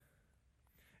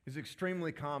is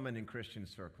extremely common in Christian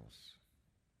circles.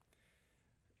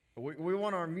 We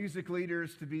want our music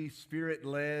leaders to be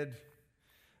Spirit-led.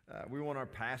 We want our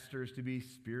pastors to be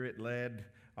Spirit-led.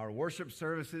 Our worship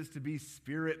services to be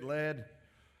Spirit-led.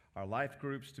 Our life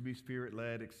groups to be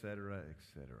Spirit-led, etc.,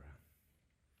 etc.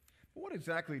 But what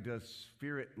exactly does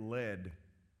Spirit-led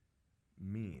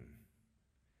mean?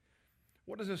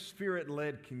 What does a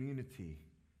Spirit-led community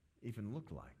even look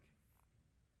like?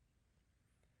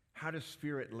 How do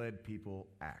Spirit-led people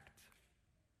act?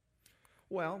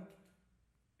 Well,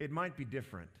 it might be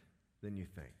different than you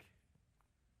think.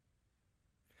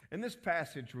 In this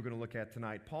passage we're going to look at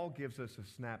tonight, Paul gives us a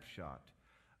snapshot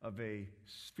of a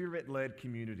Spirit-led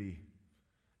community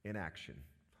in action.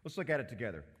 Let's look at it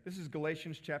together. This is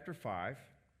Galatians chapter 5,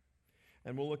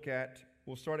 and we'll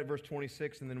start at verse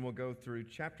 26, and then we'll go through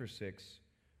chapter 6,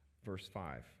 verse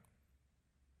 5.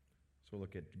 So we'll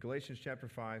look at Galatians chapter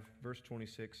 5, verse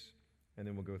 26, and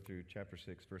then we'll go through chapter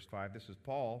 6, verse 5. This is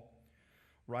Paul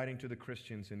writing to the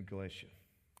Christians in Galatia.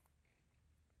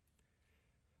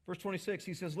 Verse 26,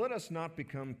 he says, "Let us not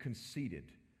become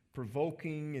conceited,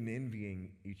 provoking and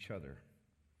envying each other.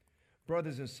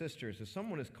 Brothers and sisters, if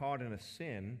someone is caught in a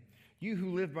sin, you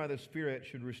who live by the Spirit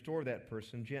should restore that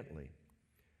person gently.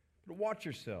 But watch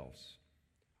yourselves,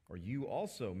 or you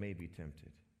also may be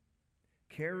tempted.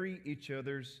 Carry each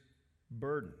other's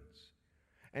burdens,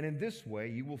 and in this way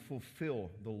you will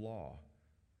fulfill the law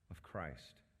of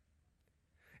Christ.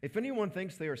 If anyone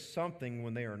thinks they are something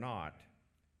when they are not,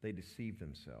 they deceive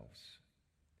themselves.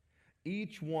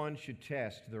 Each one should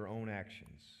test their own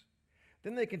actions.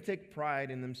 Then they can take pride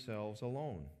in themselves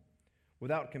alone,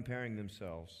 without comparing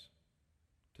themselves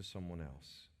to someone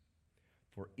else.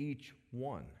 For each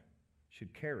one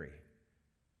should carry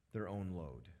their own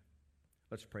load."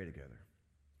 Let's pray together.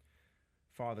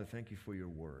 Father, thank you for your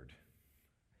word.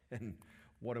 And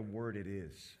what a word it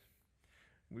is.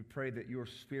 We pray that your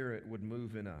Spirit would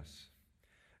move in us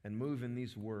and move in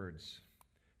these words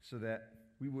so that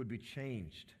we would be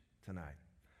changed tonight,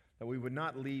 that we would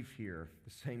not leave here the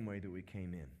same way that we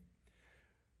came in,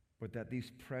 but that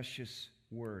these precious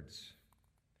words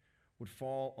would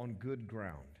fall on good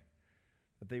ground,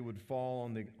 that they would fall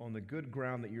on the good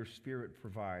ground that your Spirit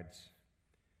provides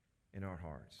in our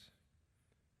hearts,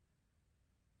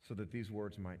 so that these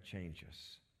words might change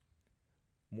us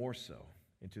more so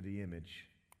into the image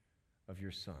of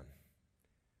your Son.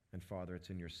 And Father, it's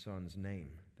in your Son's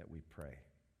name that we pray.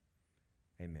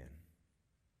 Amen.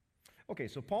 Okay,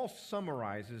 so Paul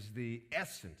summarizes the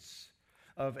essence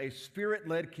of a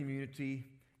Spirit-led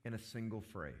community in a single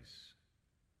phrase: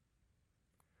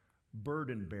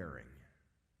 burden bearing.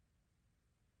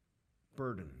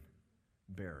 Burden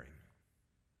bearing.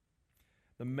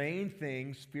 The main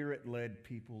thing Spirit-led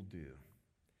people do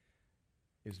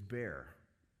is bear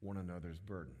one another's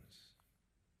burdens.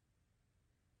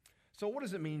 So what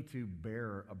does it mean to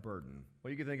bear a burden?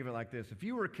 Well, you can think of it like this. If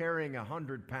you were carrying a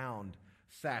 100-pound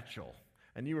satchel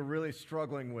and you were really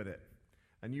struggling with it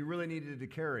and you really needed to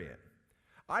carry it,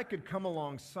 I could come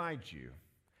alongside you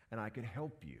and I could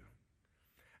help you.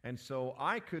 And so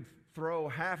I could throw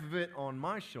half of it on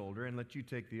my shoulder and let you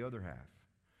take the other half.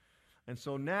 And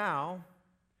so now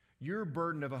your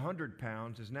burden of 100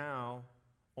 pounds is now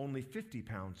only 50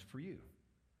 pounds for you.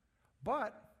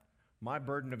 But my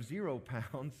burden of 0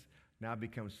 pounds now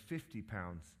becomes 50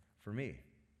 pounds for me.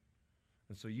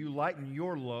 And so you lighten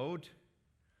your load,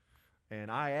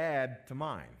 and I add to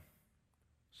mine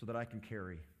so that I can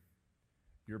carry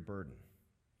your burden.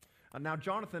 Now,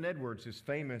 Jonathan Edwards is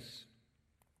famous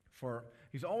for,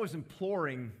 he's always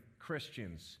imploring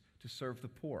Christians to serve the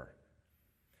poor.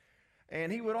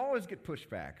 And he would always get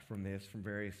pushback from this from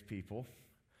various people.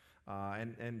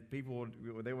 And people,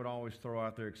 they would always throw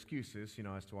out their excuses,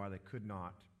 as to why they could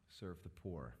not serve the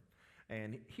poor.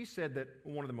 And he said that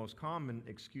one of the most common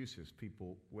excuses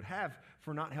people would have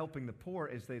for not helping the poor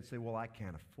is they'd say, well, I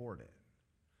can't afford it.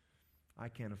 I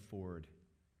can't afford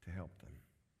to help them.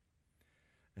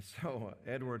 And so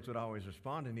Edwards would always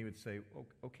respond, and he would say,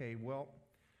 okay, well,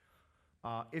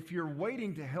 if you're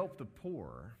waiting to help the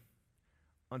poor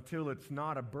until it's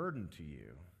not a burden to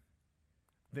you,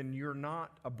 then you're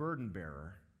not a burden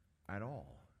bearer at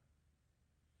all.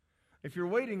 If you're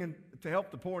waiting to help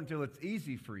the poor until it's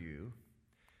easy for you,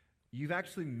 you've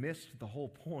actually missed the whole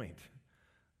point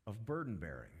of burden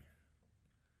bearing.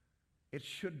 It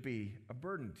should be a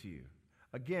burden to you.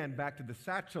 Again, back to the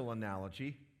satchel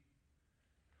analogy.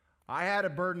 I had a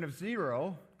burden of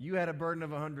 0, you had a burden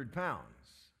of 100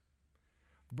 pounds.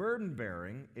 Burden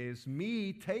bearing is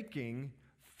me taking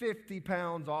 50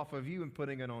 pounds off of you and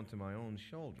putting it onto my own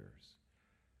shoulders.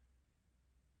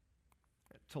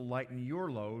 To lighten your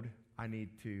load, I need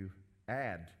to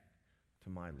add to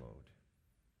my load.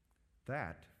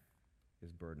 That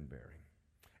is burden bearing.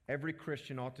 Every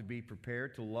Christian ought to be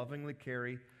prepared to lovingly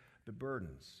carry the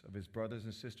burdens of his brothers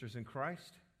and sisters in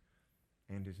Christ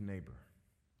and his neighbor.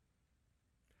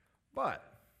 But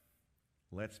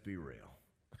let's be real.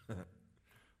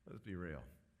 Let's be real.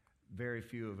 Very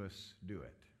few of us do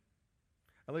it.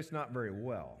 At least not very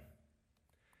well.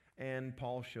 And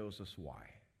Paul shows us why.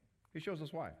 He shows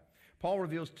us why. Paul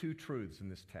reveals two truths in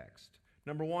this text.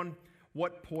 Number one,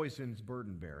 what poisons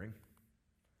burden bearing?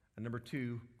 And number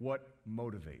two, what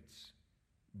motivates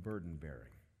burden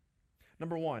bearing?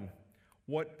 Number one,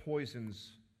 what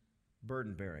poisons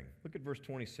burden bearing? Look at verse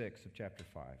 26 of chapter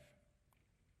 5.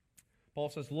 Paul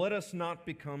says, "Let us not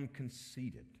become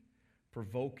conceited,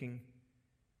 provoking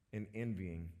and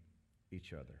envying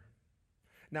each other."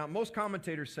 Now, most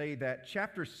commentators say that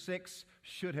chapter 6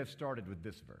 should have started with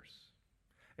this verse.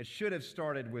 It should have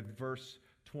started with verse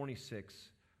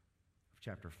 26 of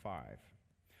chapter 5.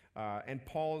 And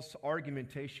Paul's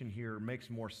argumentation here makes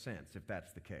more sense if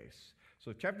that's the case. So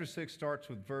if chapter 6 starts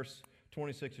with verse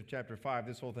 26 of chapter 5,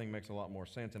 this whole thing makes a lot more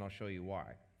sense, and I'll show you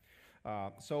why.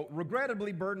 So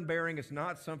regrettably, burden bearing is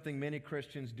not something many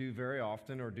Christians do very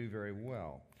often or do very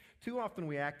well. Too often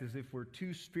we act as if we're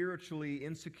too spiritually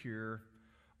insecure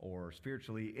or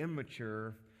spiritually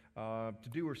immature to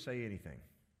do or say anything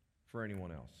for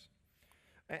anyone else.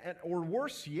 Or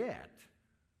worse yet,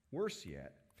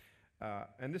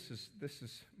 and this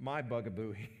is my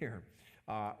bugaboo here,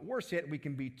 worse yet, we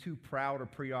can be too proud or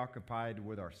preoccupied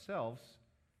with ourselves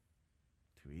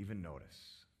to even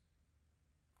notice.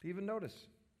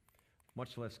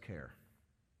 Much less care.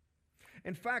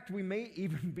 In fact, we may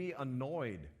even be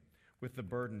annoyed with the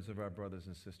burdens of our brothers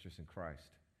and sisters in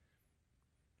Christ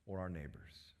or our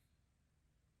neighbors.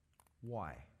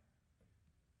 Why?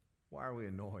 Why are we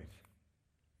annoyed?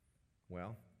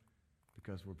 Well,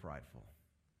 because we're prideful.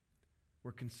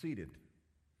 We're conceited.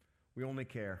 We only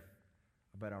care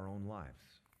about our own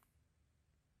lives.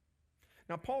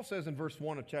 Now, Paul says in verse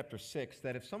 1 of chapter 6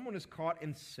 that if someone is caught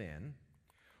in sin,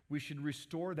 we should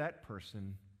restore that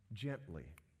person gently.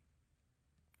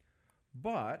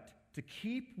 But to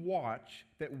keep watch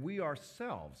that we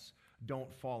ourselves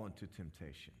don't fall into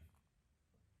temptation.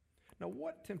 Now,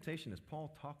 what temptation is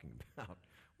Paul talking about?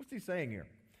 What's he saying here?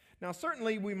 Now,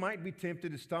 certainly we might be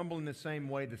tempted to stumble in the same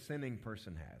way the sinning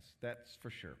person has. That's for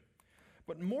sure.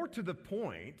 But more to the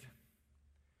point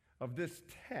of this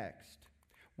text,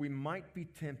 we might be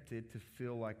tempted to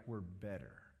feel like we're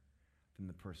better than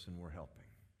the person we're helping.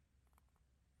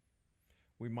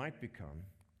 We might become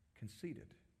conceited.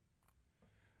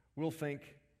 We'll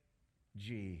think,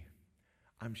 gee,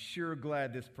 I'm sure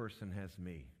glad this person has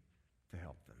me to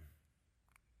help them.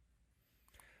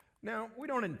 Now, we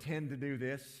don't intend to do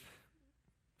this.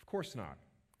 Of course not.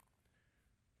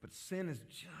 But sin is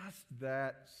just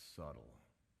that subtle.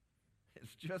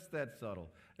 It's just that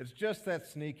subtle. It's just that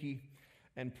sneaky,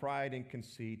 and pride and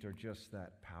conceit are just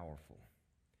that powerful.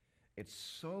 It's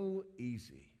so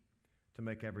easy to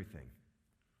make everything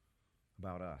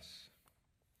about us,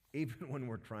 even when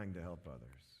we're trying to help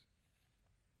others.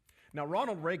 Now,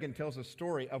 Ronald Reagan tells a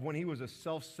story of when he was a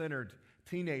self-centered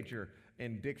teenager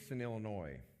in Dixon,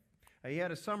 Illinois. He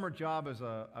had a summer job as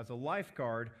a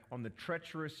lifeguard on the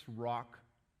treacherous Rock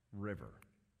River.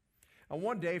 And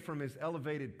one day, from his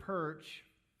elevated perch,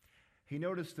 he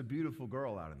noticed a beautiful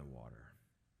girl out in the water.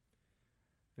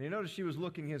 And he noticed she was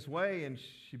looking his way, and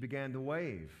she began to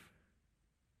wave.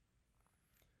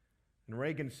 And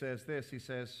Reagan says this, he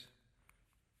says,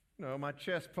 my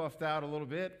chest puffed out a little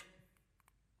bit,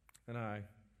 and I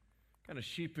kind of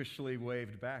sheepishly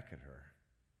waved back at her.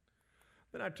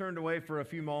 Then I turned away for a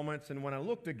few moments, and when I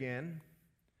looked again,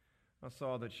 I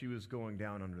saw that she was going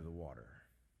down under the water.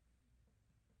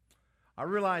 I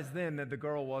realized then that the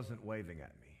girl wasn't waving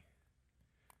at me.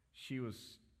 She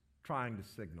was trying to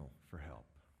signal for help.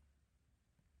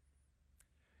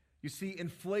 You see,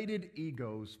 inflated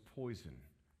egos poison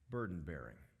burden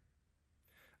bearing.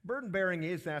 Burden bearing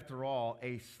is, after all,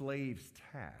 a slave's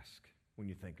task when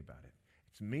you think about it.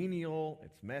 It's menial,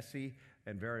 it's messy,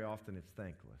 and very often it's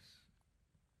thankless.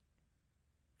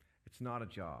 It's not a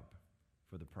job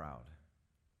for the proud.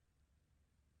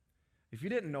 If you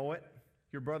didn't know it,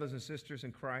 your brothers and sisters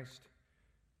in Christ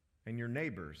and your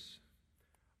neighbors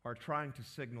are trying to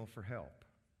signal for help.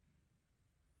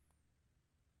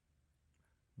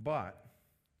 But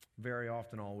very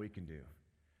often all we can do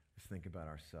is think about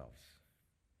ourselves.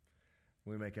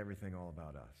 We make everything all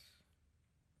about us.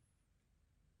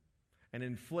 An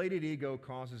inflated ego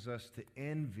causes us to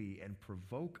envy and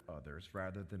provoke others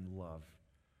rather than love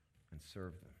and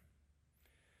serve them.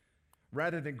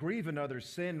 Rather than grieve another's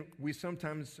sin, we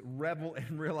sometimes revel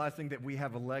in realizing that we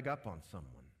have a leg up on someone.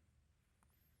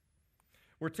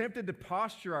 We're tempted to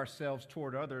posture ourselves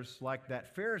toward others like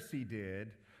that Pharisee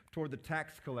did toward the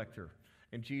tax collector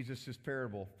in Jesus'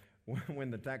 parable.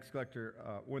 When the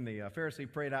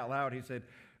Pharisee prayed out loud, he said,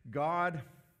 God,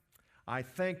 I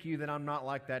thank you that I'm not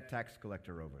like that tax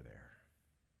collector over there.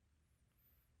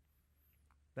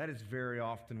 That is very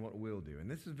often what we'll do.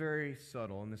 And this is very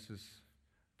subtle, and this is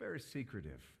very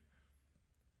secretive.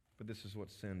 But this is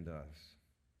what sin does.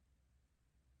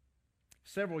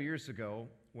 Several years ago,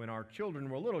 when our children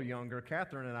were a little younger,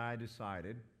 Catherine and I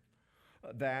decided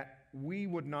that we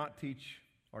would not teach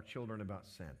our children about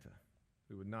Santa.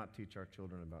 We would not teach our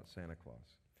children about Santa Claus.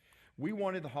 We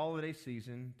wanted the holiday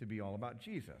season to be all about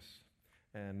Jesus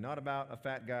and not about a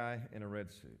fat guy in a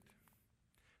red suit.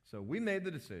 So we made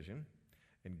the decision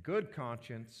in good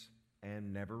conscience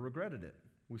and never regretted it.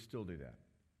 We still do that.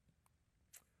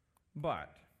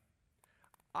 But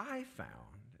I found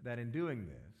that in doing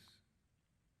this,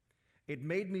 it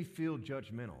made me feel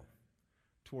judgmental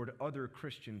toward other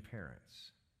Christian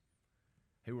parents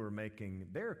who were making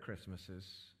their Christmases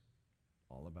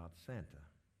all about Santa.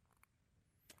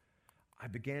 I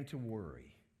began to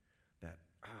worry that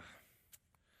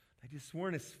they just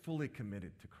weren't as fully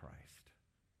committed to Christ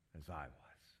as I was.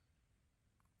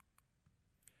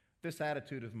 This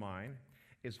attitude of mine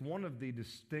is one of the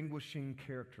distinguishing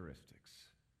characteristics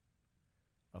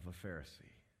of a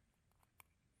Pharisee.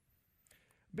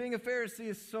 Being a Pharisee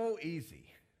is so easy.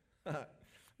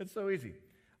 It's so easy.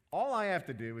 All I have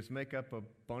to do is make up a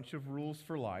bunch of rules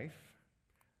for life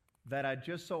that I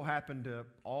just so happen to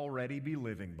already be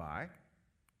living by,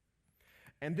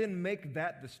 and then make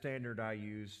that the standard I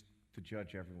use to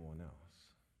judge everyone else.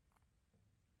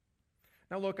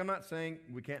 Now look, I'm not saying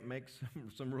we can't make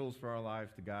some rules for our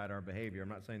lives to guide our behavior. I'm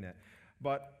not saying that.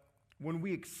 But when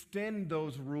we extend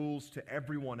those rules to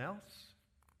everyone else,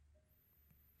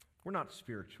 we're not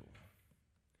spiritual.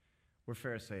 We're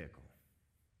Pharisaical.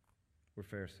 We're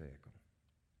Pharisaical.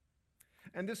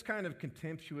 And this kind of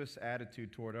contemptuous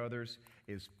attitude toward others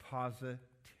is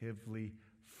positively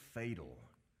fatal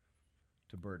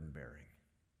to burden bearing.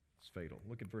 It's fatal.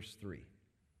 Look at verse 3.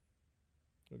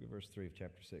 Look at verse 3 of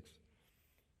chapter 6.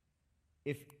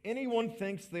 If anyone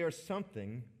thinks they are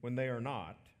something when they are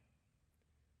not,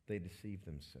 they deceive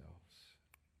themselves.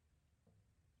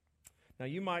 Now,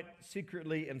 you might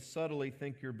secretly and subtly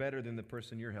think you're better than the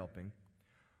person you're helping,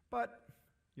 but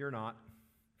you're not.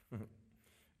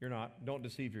 You're not. Don't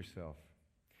deceive yourself.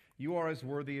 You are as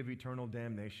worthy of eternal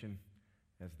damnation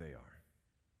as they are.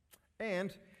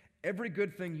 And every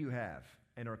good thing you have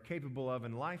and are capable of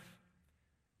in life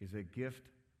is a gift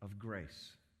of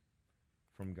grace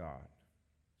from God.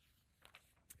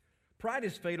 Pride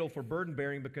is fatal for burden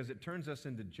bearing because it turns us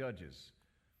into judges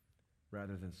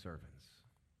rather than servants.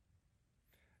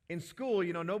 In school,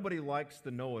 nobody likes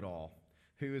the know-it-all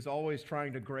who is always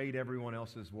trying to grade everyone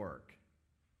else's work.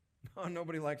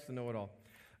 Nobody likes the know-it-all.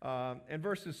 In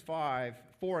verses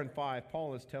 4 and 5,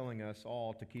 Paul is telling us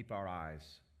all to keep our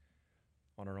eyes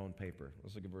on our own paper.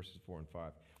 Let's look at verses 4 and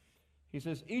 5. He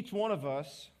says, each one of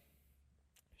us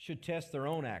should test their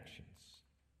own actions.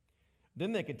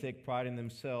 Then they can take pride in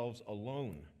themselves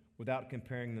alone without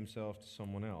comparing themselves to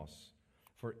someone else.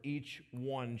 For each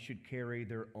one should carry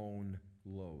their own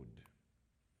load.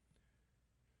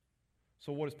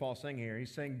 So what is Paul saying here?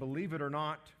 He's saying, believe it or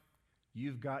not,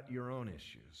 you've got your own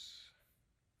issues.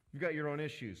 You've got your own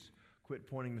issues. Quit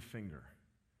pointing the finger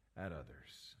at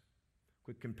others.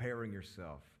 Quit comparing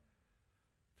yourself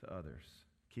to others.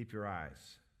 Keep your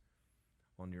eyes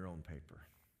on your own paper.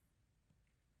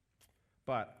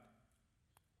 But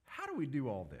how do we do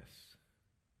all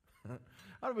this?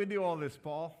 How do we do all this,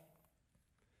 Paul?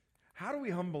 How do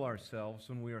we humble ourselves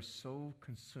when we are so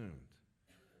consumed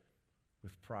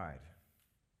with pride?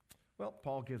 Well,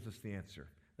 Paul gives us the answer.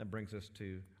 That brings us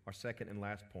to our second and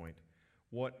last point.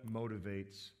 What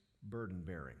motivates burden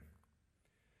bearing?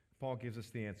 Paul gives us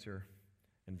the answer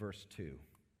in verse 2.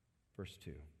 Verse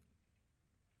 2.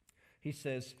 He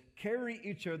says, carry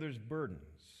each other's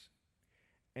burdens,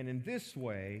 and in this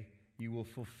way you will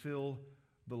fulfill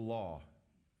the law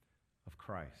of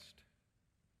Christ.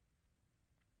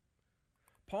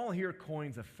 Paul here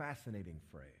coins a fascinating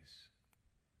phrase.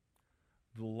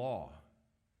 The law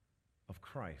of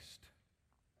Christ.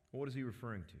 What is he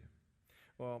referring to?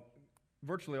 Well,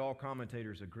 virtually all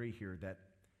commentators agree here that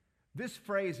this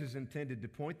phrase is intended to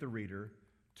point the reader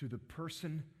to the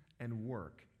person and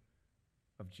work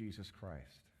of Jesus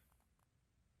Christ.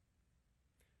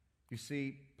 You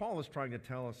see, Paul is trying to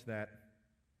tell us that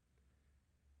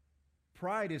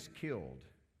pride is killed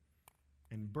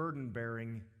And burden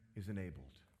bearing is enabled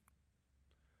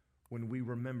when we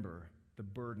remember the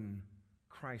burden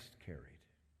Christ carried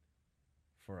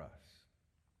for us.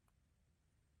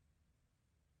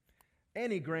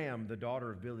 Annie Graham, the daughter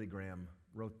of Billy Graham,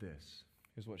 wrote this.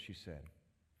 Here's what she said.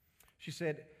 She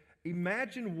said,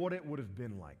 "Imagine what it would have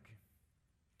been like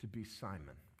to be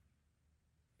Simon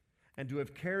and to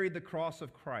have carried the cross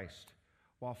of Christ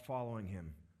while following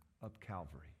him up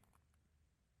Calvary.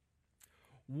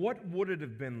 What would it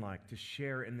have been like to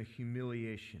share in the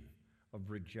humiliation of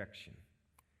rejection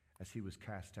as he was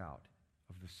cast out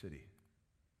of the city?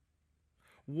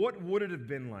 What would it have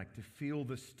been like to feel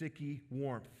the sticky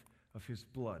warmth of his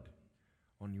blood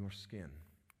on your skin?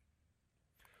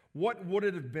 What would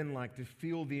it have been like to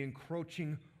feel the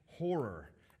encroaching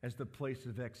horror as the place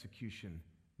of execution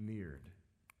neared?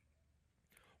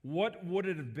 What would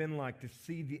it have been like to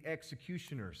see the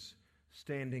executioners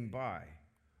standing by,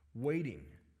 waiting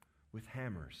with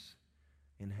hammers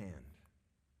in hand?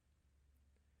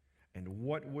 And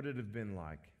what would it have been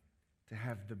like to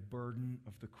have the burden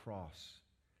of the cross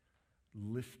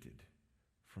lifted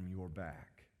from your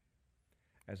back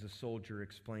as a soldier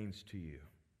explains to you,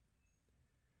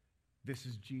 this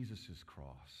is Jesus'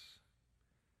 cross.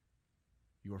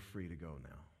 You're free to go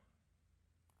now.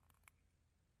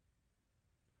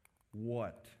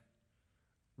 What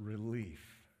relief.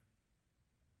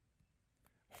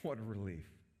 What relief.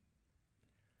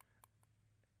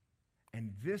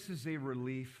 And this is a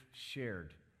relief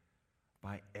shared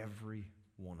by every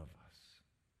one of us.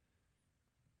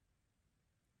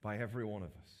 By every one of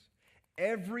us.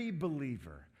 Every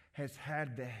believer has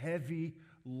had the heavy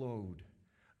load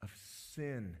of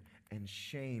sin and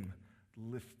shame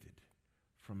lifted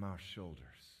from our shoulders.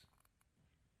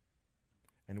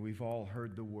 And we've all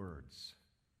heard the words,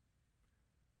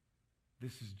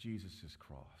 this is Jesus'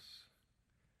 cross.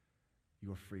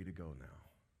 You're free to go now.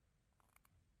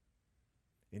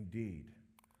 Indeed,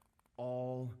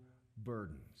 all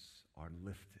burdens are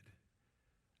lifted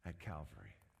at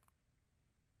Calvary.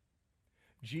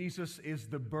 Jesus is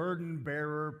the burden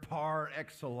bearer par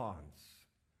excellence.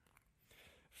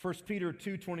 1 Peter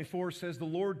 2:24 says, the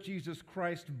Lord Jesus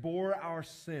Christ bore our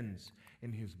sins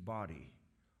in his body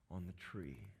on the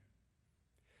tree.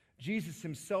 Jesus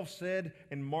himself said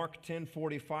in Mark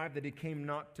 10:45 that he came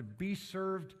not to be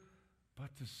served,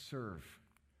 but to serve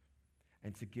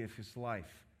and to give his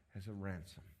life as a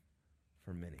ransom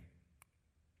for many.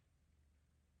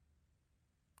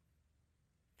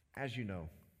 As you know,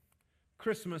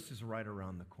 Christmas is right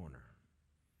around the corner.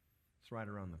 It's right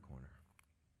around the corner.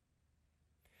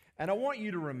 And I want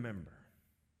you to remember,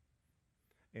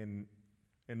 in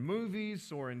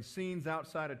movies or in scenes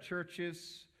outside of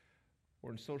churches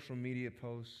or in social media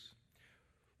posts,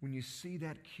 when you see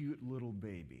that cute little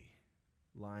baby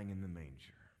lying in the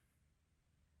manger,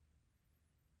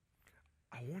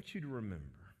 I want you to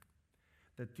remember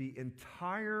that the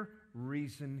entire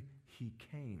reason he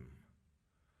came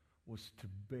was to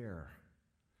bear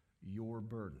your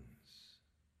burdens.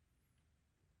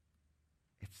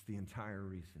 It's the entire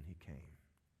reason he came.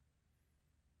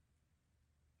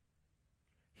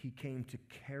 He came to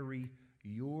carry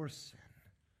your sin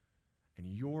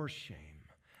and your shame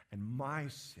and my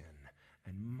sin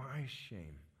and my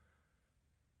shame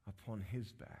upon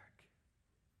his back.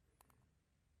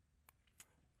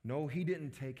 No, he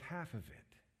didn't take half of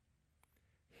it.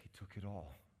 He took it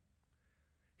all.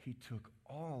 He took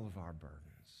all of our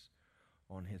burdens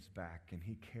on his back, and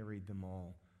he carried them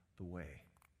all the way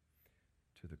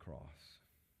to the cross.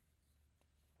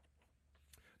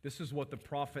 This is what the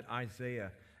prophet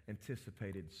Isaiah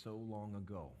anticipated so long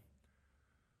ago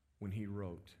when he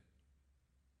wrote,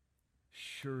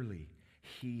 surely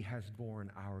he has borne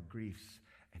our griefs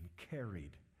and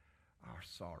carried our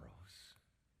sorrows.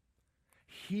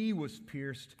 He was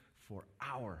pierced for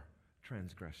our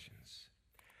transgressions.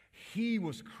 He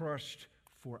was crushed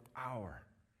for our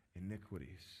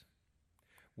iniquities.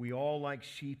 We all like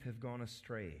sheep have gone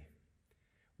astray.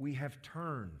 We have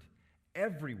turned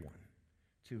everyone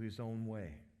to his own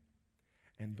way.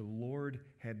 And the Lord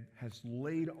has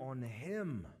laid on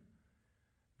him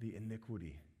the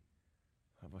iniquity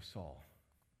of us all.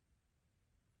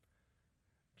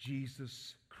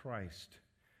 Jesus Christ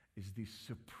is the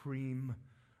supreme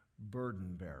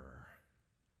burden bearer.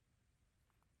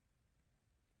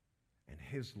 And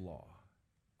his law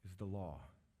is the law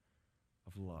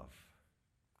of love.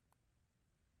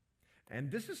 And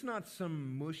this is not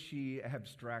some mushy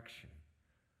abstraction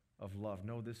of love.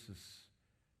 No, this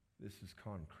is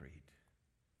concrete.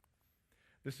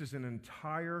 This is an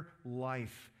entire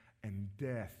life and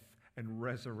death and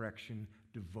resurrection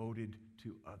devoted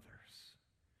to others.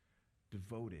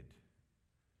 Devoted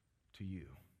to you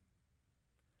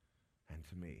and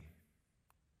to me.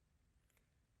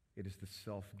 It is the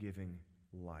self-giving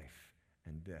life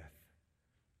and death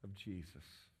of Jesus.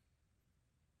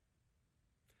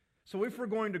 So if we're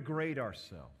going to grade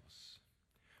ourselves,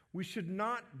 we should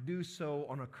not do so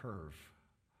on a curve,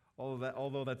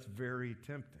 although that's very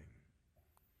tempting.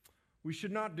 We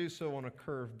should not do so on a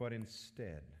curve, but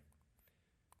instead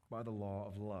by the law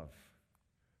of love,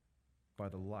 by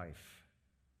the life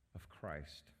of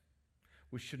Christ.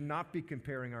 We should not be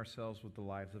comparing ourselves with the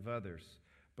lives of others,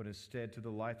 but instead to the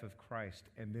life of Christ,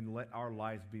 and then let our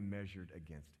lives be measured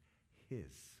against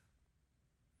His.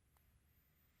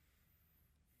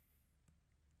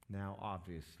 Now,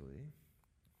 obviously,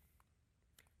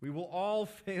 we will all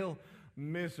fail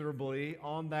miserably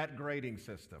on that grading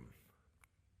system.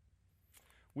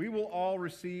 We will all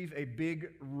receive a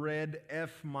big red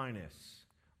F-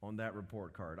 on that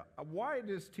report card. Why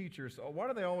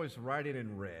do they always write it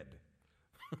in red?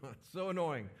 It's so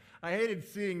annoying. I hated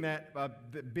seeing that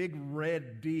the big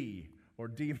red D or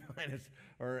D-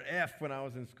 or F when I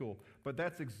was in school. But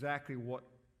that's exactly what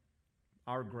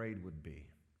our grade would be.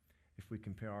 If we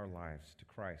compare our lives to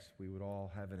Christ, we would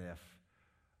all have an F,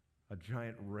 a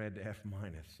giant red F-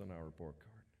 on our report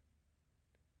card.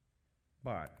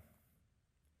 But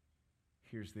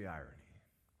here's the irony.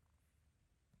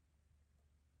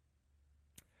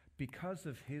 Because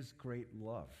of His great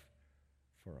love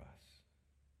for us,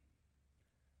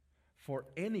 for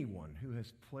anyone who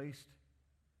has placed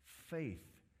faith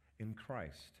in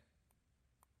Christ,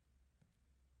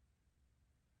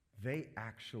 they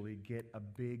actually get a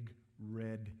big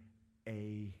red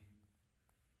A+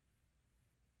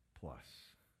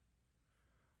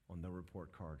 on the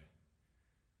report card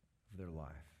of their life.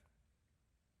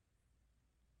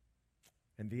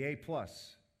 And the A+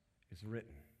 is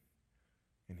written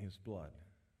in His blood.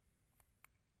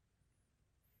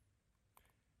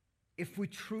 If we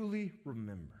truly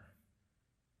remember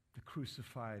the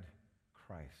crucified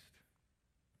Christ,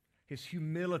 His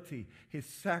humility, His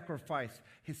sacrifice,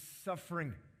 His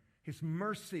suffering, His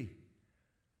mercy,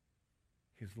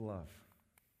 His love,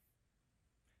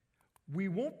 we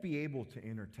won't be able to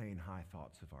entertain high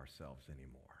thoughts of ourselves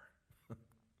anymore.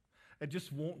 It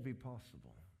just won't be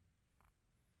possible.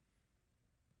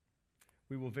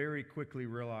 We will very quickly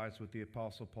realize with the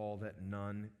Apostle Paul that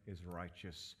none is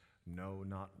righteous, no,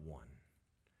 not one.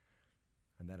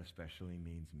 And that especially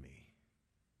means me.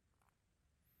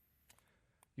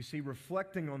 You see,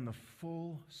 reflecting on the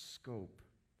full scope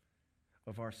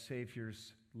of our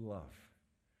Savior's love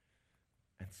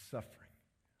and suffering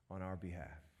on our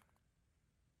behalf,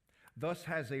 thus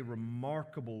has a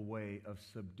remarkable way of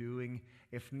subduing,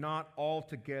 if not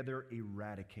altogether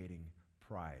eradicating,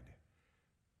 pride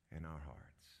in our hearts.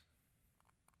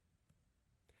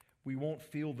 We won't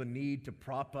feel the need to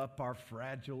prop up our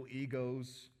fragile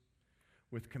egos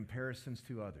with comparisons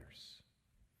to others.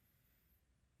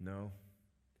 No,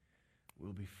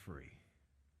 we'll be free.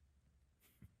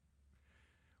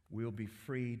 We'll be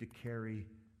free to carry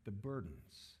the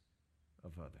burdens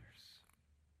of others.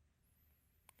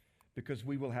 Because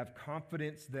we will have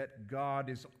confidence that God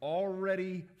is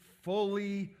already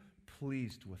fully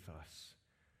pleased with us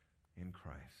in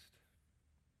Christ.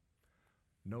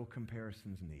 No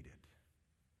comparisons needed.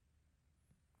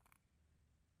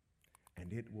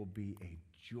 And it will be a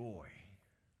joy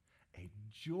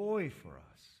for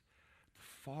us to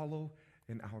follow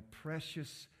in our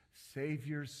precious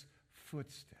Savior's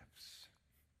footsteps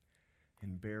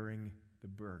in bearing the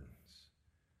burdens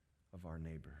of our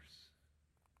neighbors.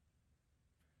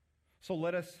 So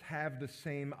let us have the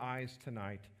same eyes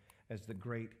tonight as the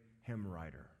great hymn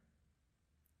writer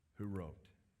who wrote,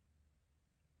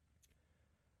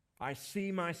 I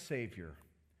see my Savior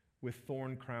with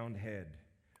thorn-crowned head,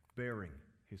 bearing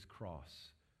His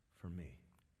cross for me.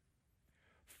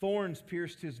 Thorns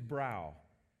pierced His brow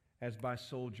as by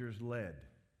soldiers led,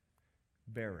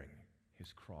 bearing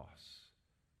His cross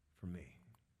for me.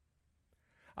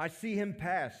 I see Him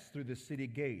pass through the city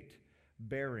gate,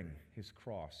 bearing His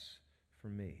cross for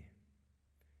me.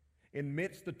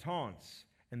 Amidst the taunts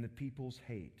and the people's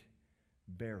hate,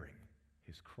 bearing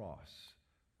His cross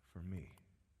for me.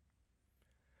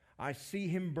 I see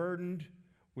Him burdened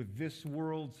with this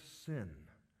world's sin,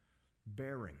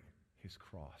 bearing His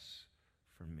cross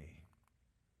for me.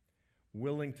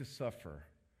 Willing to suffer,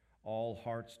 all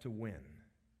hearts to win,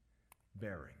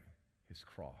 bearing His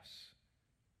cross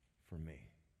for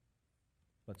me.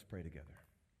 Let's pray together.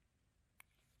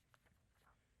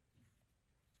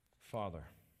 Father,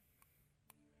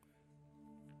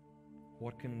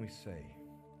 what can we say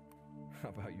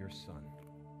about your Son?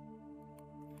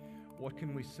 What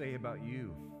can we say about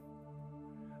you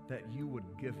that you would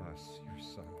give us your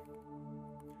Son.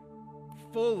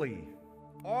 Fully,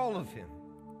 all of him.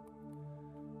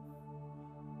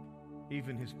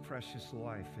 Even his precious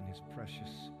life and his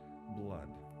precious blood.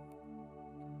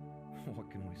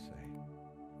 What can we say?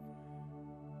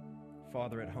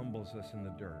 Father, it humbles us in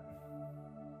the dirt.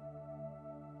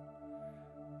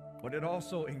 But it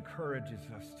also encourages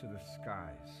us to the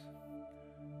skies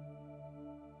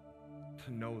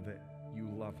to know that you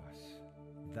love us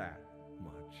that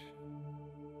much.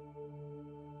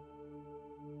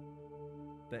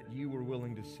 That you were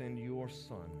willing to send your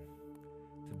Son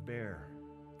to bear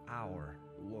our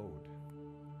load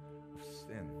of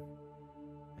sin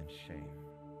and shame.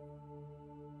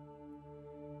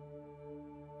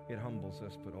 It humbles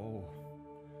us, but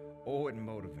it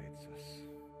motivates us.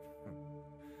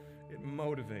 It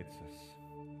motivates us,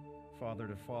 Father,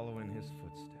 to follow in his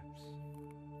footsteps.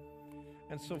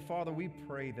 And so, Father, we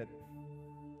pray that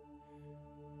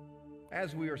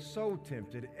as we are so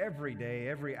tempted every day,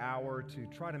 every hour, to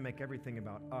try to make everything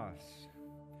about us,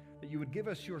 that you would give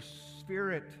us your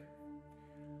Spirit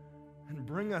and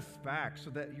bring us back, so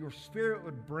that your Spirit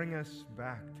would bring us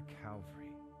back to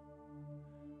Calvary,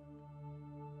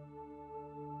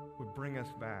 would bring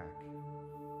us back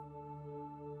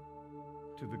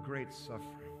to the great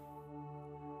suffering,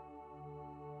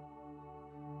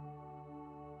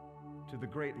 to the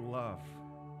great love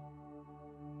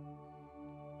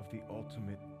of the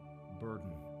ultimate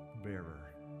burden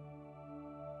bearer,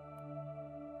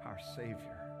 our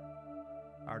Savior,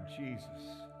 our Jesus,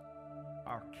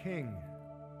 our King,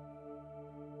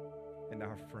 and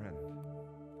our friend.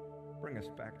 Bring us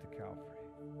back to Calvary.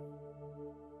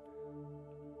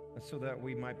 And so that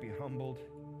we might be humbled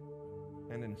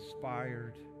and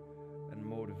inspired and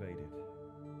motivated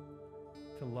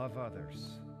to love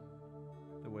others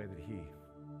the way that he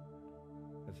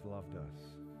has loved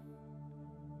us.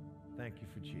 Thank you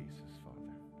for Jesus,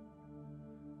 Father.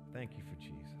 Thank you for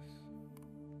Jesus.